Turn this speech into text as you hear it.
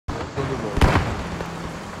anymore.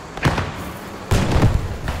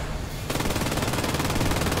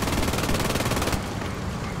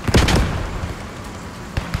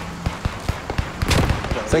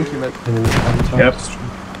 Thank you, man. Yep.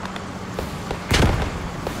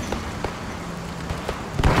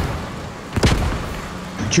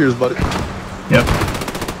 Cheers, buddy. Yep.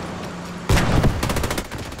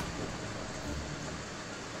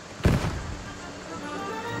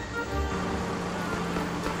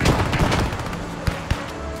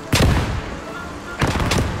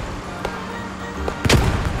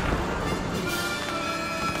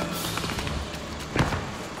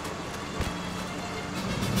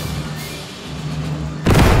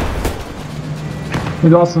 We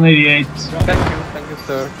lost an 88. Thank you,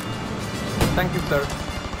 sir. Thank you, sir.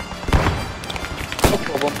 No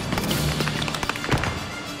problem.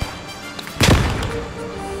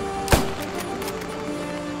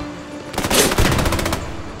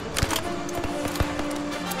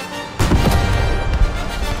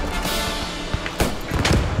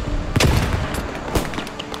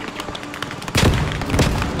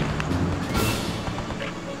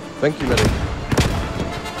 Thank you, medic.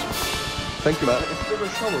 Thank you, man. If you have a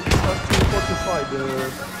shovel, just have to fortify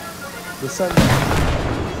the sand.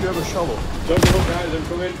 If you have a shovel. Don't give up, guys. I'm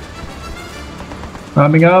coming.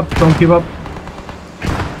 Climbing up, don't give up.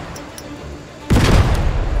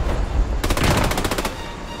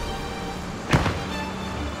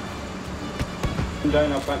 I'm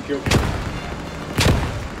down, I'll back you up.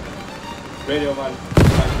 Radio man,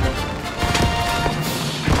 back you up.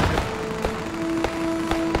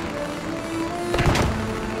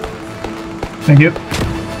 Thank you.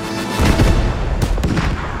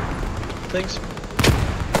 Thanks.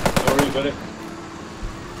 No worries, buddy.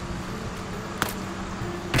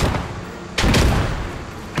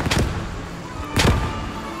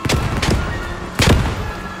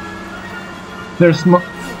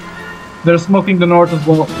 They're smoking the north as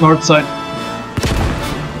well, north side.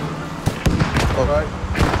 Alright.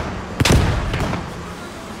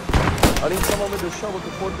 I need someone with a shovel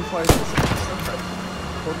to fortify this.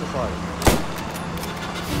 Fortify.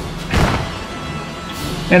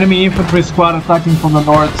 Enemy infantry squad attacking from the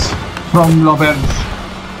north, from L'Auberge.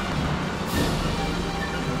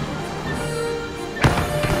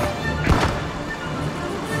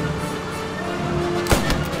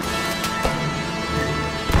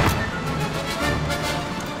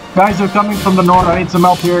 Guys are coming from the north, I need some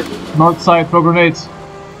help here. North side, throw grenades.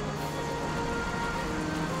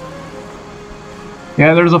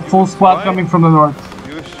 Yeah, there's a full squad coming from the north.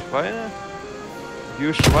 You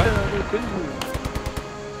Schweine, I will kill you.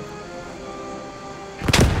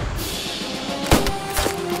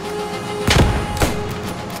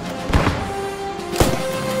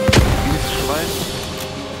 These Schweine,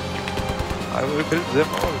 I will kill them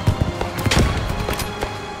all.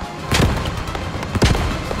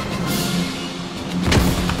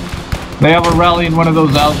 They have a rally in one of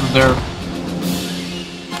those houses there.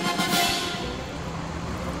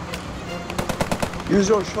 Use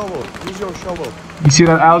your shovel. Use your shovel. You see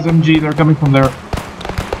that house MG, they're coming from there.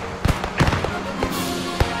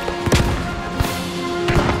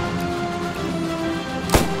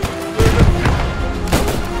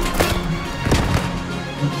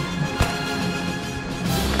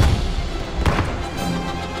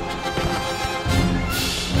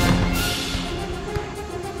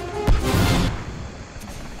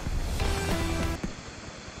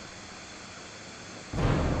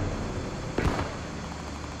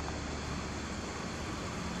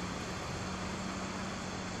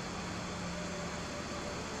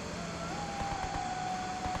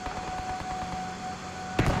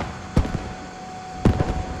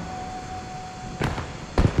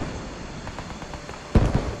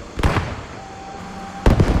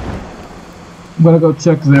 I'm gonna go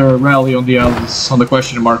check their rally on the houses, on the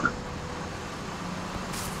question marker.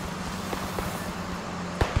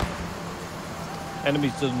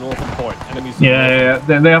 Enemies to the northern point. Enemies to the Yeah,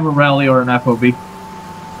 they have a rally or an FOB.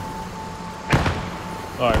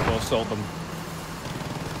 Alright, we'll assault them.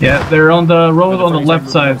 Yeah, they're on the road on the left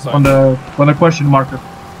side, on the question marker.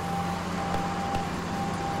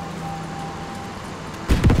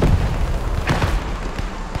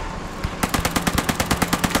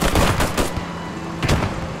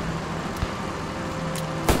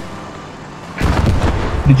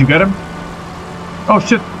 Did you get him? Oh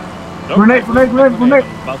shit! Nope. Grenade! I'm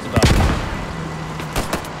about to die.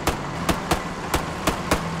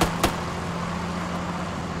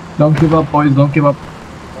 Don't give up, boys, don't give up.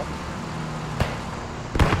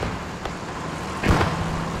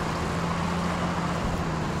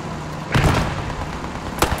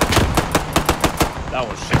 That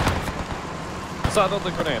was shit. Inside of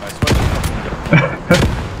the grenade, I swear to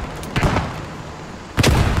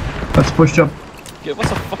God. Let's push up. Give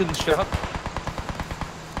us a fucking shot.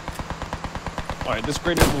 Alright, this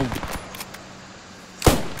grenade will...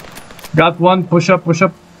 Got one. Push up, push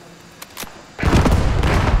up.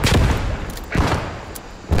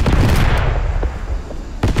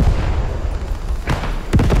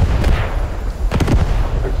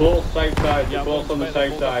 We're close, safe side. Yeah, We're close on the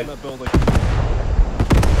safe side. Building.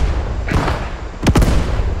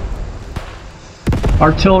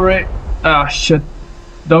 Artillery. Ah, shit.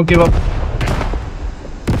 Don't give up.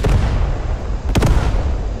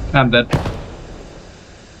 I'm dead.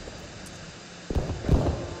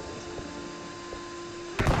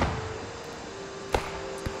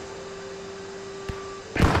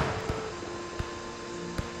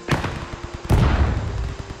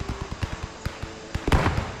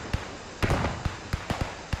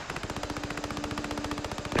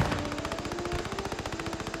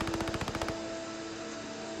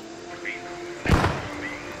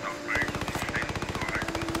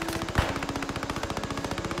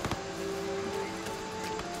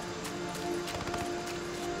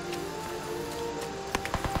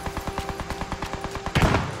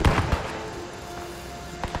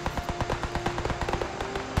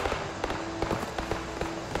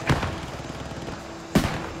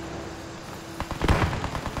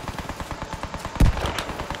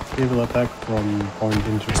 Naval attack from point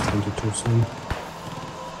interest 22 soon.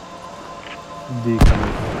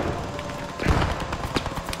 Decoming.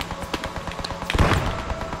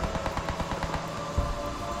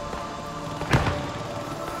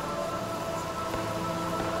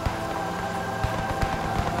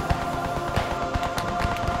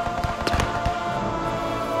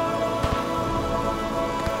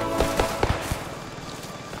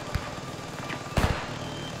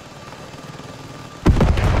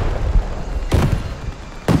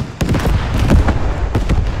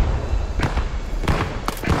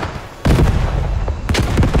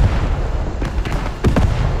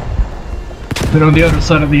 They're on the other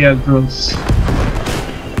side of the entrance.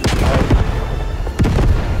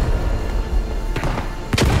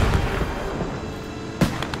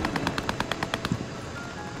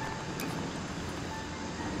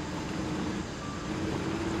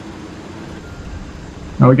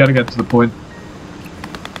 Now we gotta get to the point.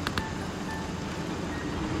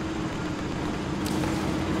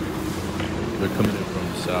 They're coming in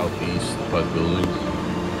from southeast by buildings.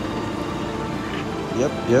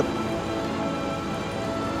 Yep.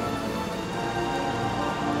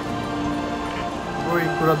 Going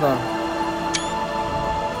burada.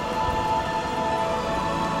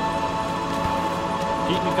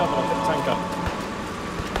 Keep me covered, I'll get the tank up.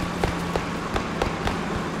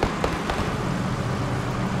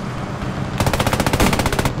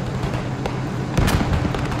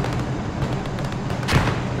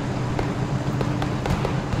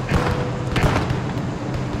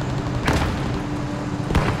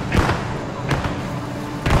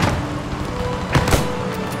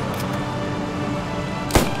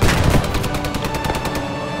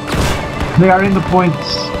 They are in the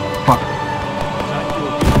points.